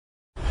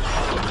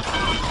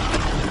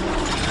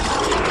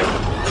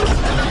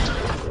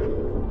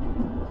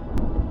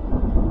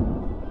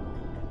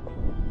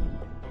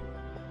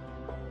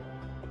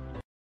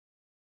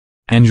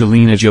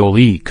Angelina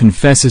Jolie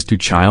confesses to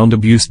child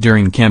abuse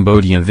during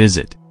Cambodia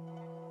visit.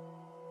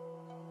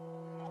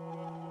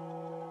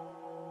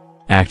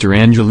 Actor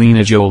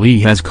Angelina Jolie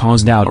has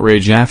caused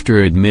outrage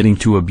after admitting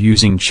to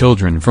abusing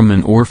children from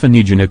an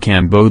orphanage in a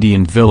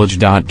Cambodian village.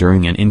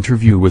 During an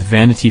interview with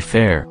Vanity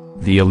Fair,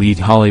 the elite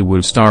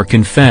Hollywood star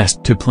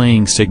confessed to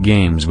playing sick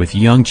games with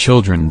young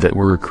children that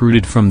were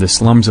recruited from the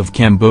slums of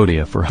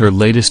Cambodia for her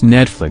latest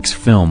Netflix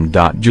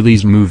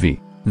film.Jolie's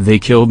movie, They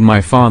Killed My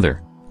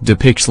Father,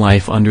 depicts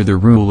life under the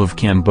rule of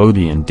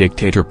Cambodian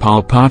dictator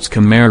Pol Pot's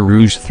Khmer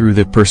Rouge through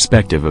the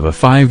perspective of a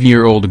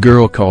 5-year-old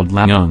girl called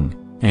Loung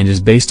Ung, and is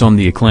based on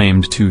the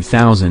acclaimed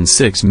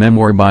 2006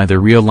 memoir by the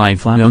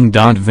real-life Loung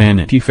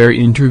Ung.Vanity Fair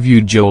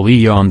interviewed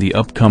Jolie on the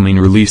upcoming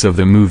release of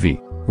the movie,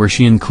 where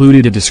she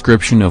included a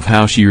description of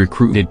how she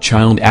recruited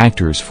child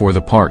actors for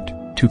the part.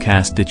 To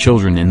cast the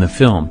children in the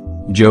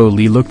film,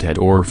 Jolie looked at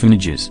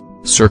orphanages,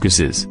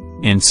 circuses,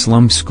 and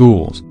slum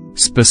schools,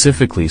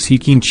 specifically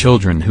seeking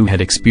children who had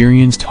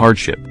experienced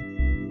hardship.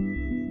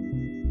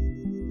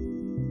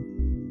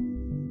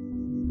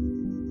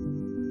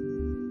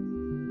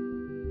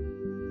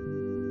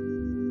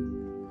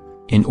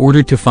 In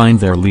order to find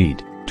their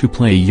lead, to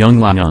play young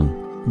Loung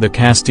Ung, the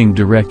casting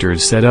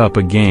directors set up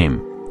a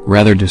game,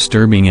 rather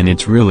disturbing in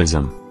its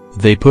realism.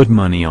 They put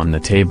money on the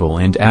table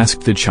and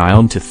asked the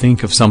child to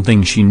think of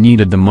something she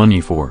needed the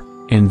money for,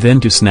 and then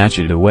to snatch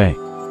it away.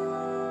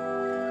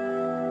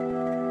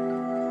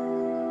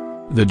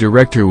 The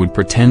director would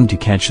pretend to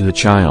catch the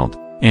child,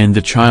 and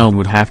the child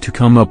would have to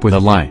come up with a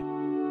lie.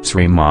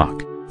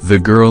 Srimak, the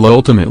girl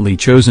ultimately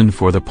chosen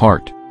for the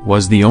part,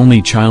 was the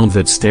only child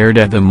that stared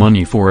at the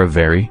money for a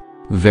very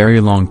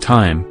long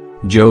time,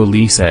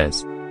 Jolie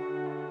says.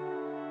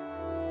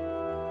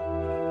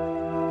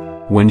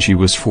 When she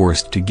was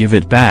forced to give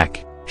it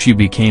back, she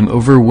became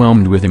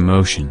overwhelmed with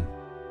emotion.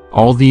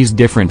 All these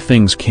different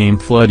things came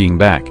flooding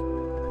back.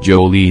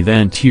 Jolie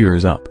then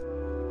tears up.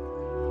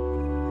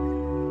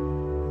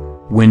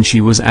 When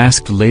she was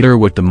asked later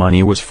what the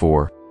money was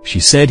for, she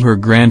said her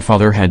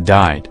grandfather had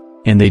died,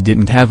 and they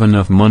didn't have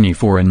enough money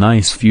for a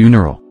nice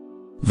funeral.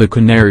 The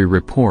Canary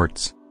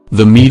reports,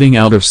 the meting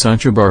out of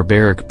such a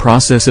barbaric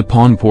process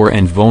upon poor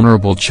and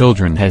vulnerable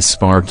children has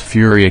sparked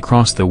fury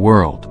across the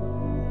world.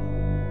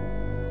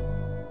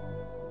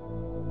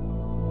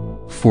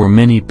 For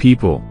many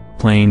people,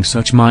 playing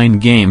such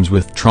mind games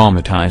with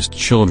traumatized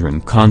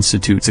children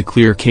constitutes a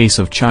clear case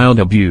of child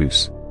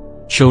abuse.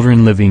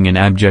 Children living in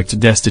abject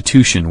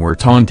destitution were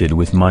taunted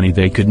with money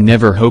they could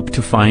never hope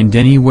to find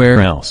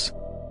anywhere else.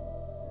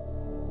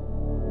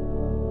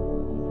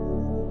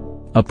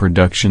 A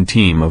production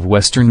team of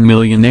Western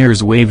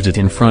millionaires waved it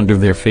in front of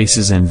their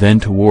faces and then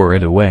tore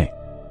it away.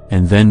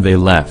 And then they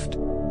left.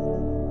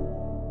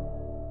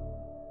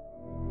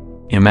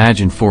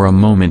 Imagine for a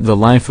moment the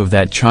life of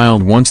that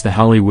child once the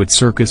Hollywood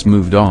circus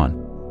moved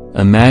on.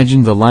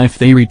 Imagine the life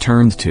they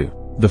returned to,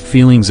 the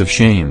feelings of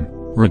shame,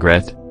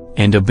 regret,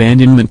 and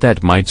abandonment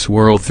that might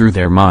swirl through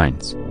their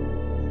minds.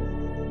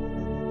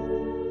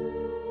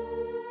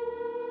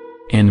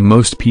 And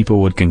most people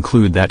would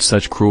conclude that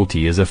such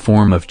cruelty is a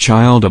form of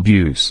child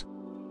abuse.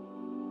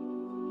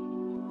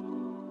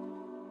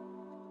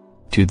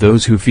 To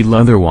those who feel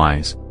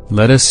otherwise,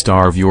 let us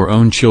starve your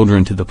own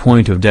children to the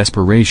point of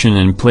desperation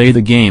and play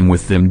the game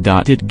with them.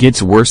 It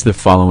gets worse. The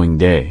following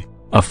day,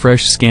 a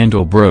fresh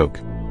scandal broke.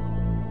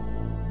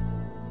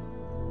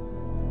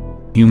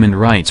 Human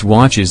Rights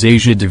Watch's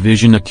Asia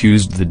Division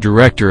accused the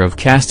director of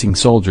casting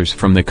soldiers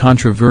from the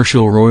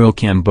controversial Royal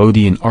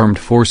Cambodian Armed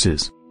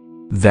Forces.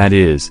 That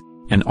is,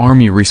 an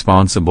army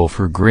responsible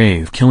for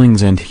grave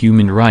killings and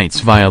human rights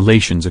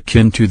violations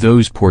akin to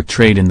those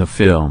portrayed in the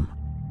film.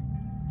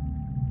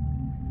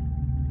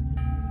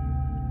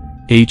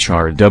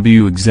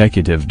 HRW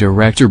Executive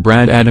Director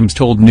Brad Adams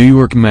told New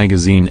York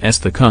Magazine's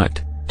The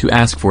Cut, to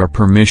ask for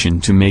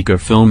permission to make a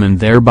film and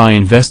thereby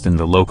invest in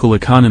the local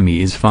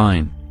economy is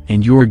fine,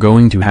 and you're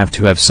going to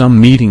have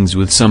some meetings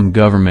with some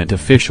government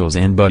officials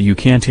but you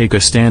can't take a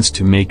stance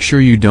to make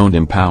sure you don't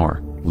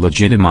empower,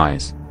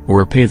 legitimize,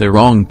 or pay the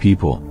wrong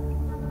people.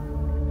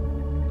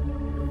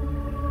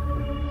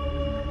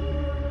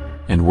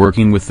 And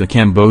working with the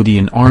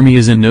Cambodian army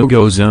is a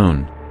no-go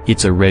zone,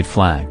 it's a red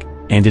flag,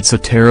 and it's a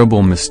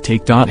terrible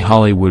mistake.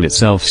 Hollywood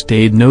itself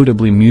stayed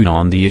notably mute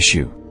on the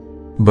issue.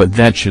 But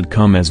that should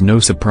come as no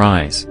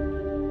surprise.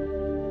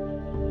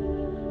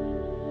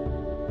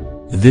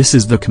 This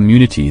is the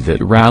community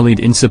that rallied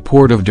in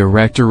support of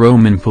director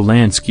Roman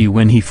Polanski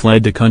when he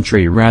fled the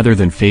country rather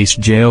than face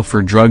jail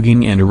for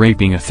drugging and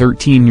raping a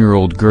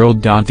 13-year-old girl.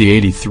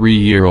 The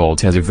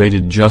 83-year-old has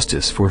evaded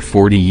justice for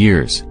 40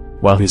 years.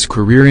 While his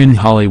career in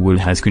Hollywood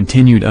has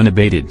continued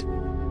unabated.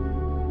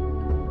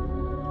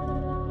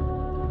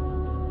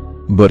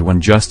 But when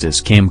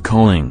justice came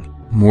calling,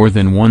 more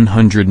than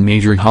 100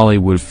 major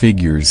Hollywood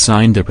figures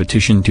signed a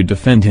petition to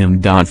defend him.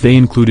 They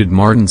included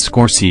Martin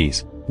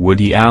Scorsese,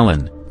 Woody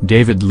Allen,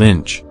 David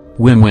Lynch,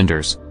 Wim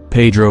Wenders,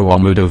 Pedro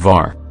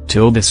Almodovar,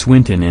 Tilda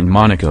Swinton and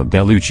Monica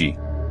Bellucci.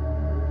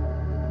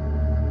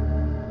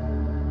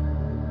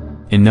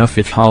 Enough.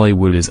 If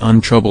Hollywood is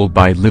untroubled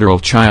by literal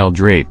child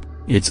rape,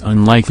 it's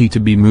unlikely to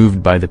be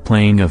moved by the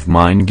playing of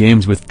mind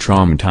games with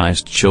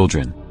traumatized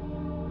children.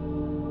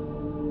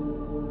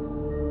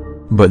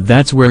 But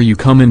that's where you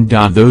come in.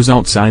 Those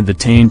outside the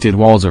tainted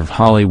walls of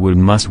Hollywood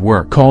must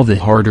work all the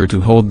harder to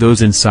hold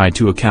those inside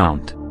to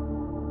account.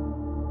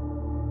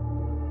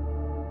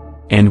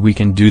 And we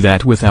can do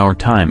that with our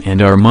time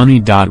and our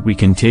money. We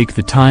can take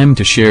the time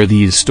to share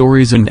these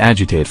stories and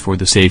agitate for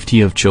the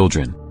safety of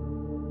children.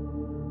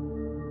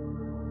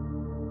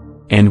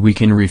 And we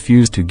can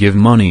refuse to give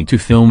money to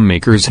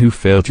filmmakers who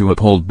fail to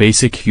uphold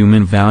basic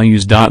human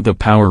values. The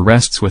power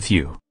rests with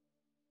you.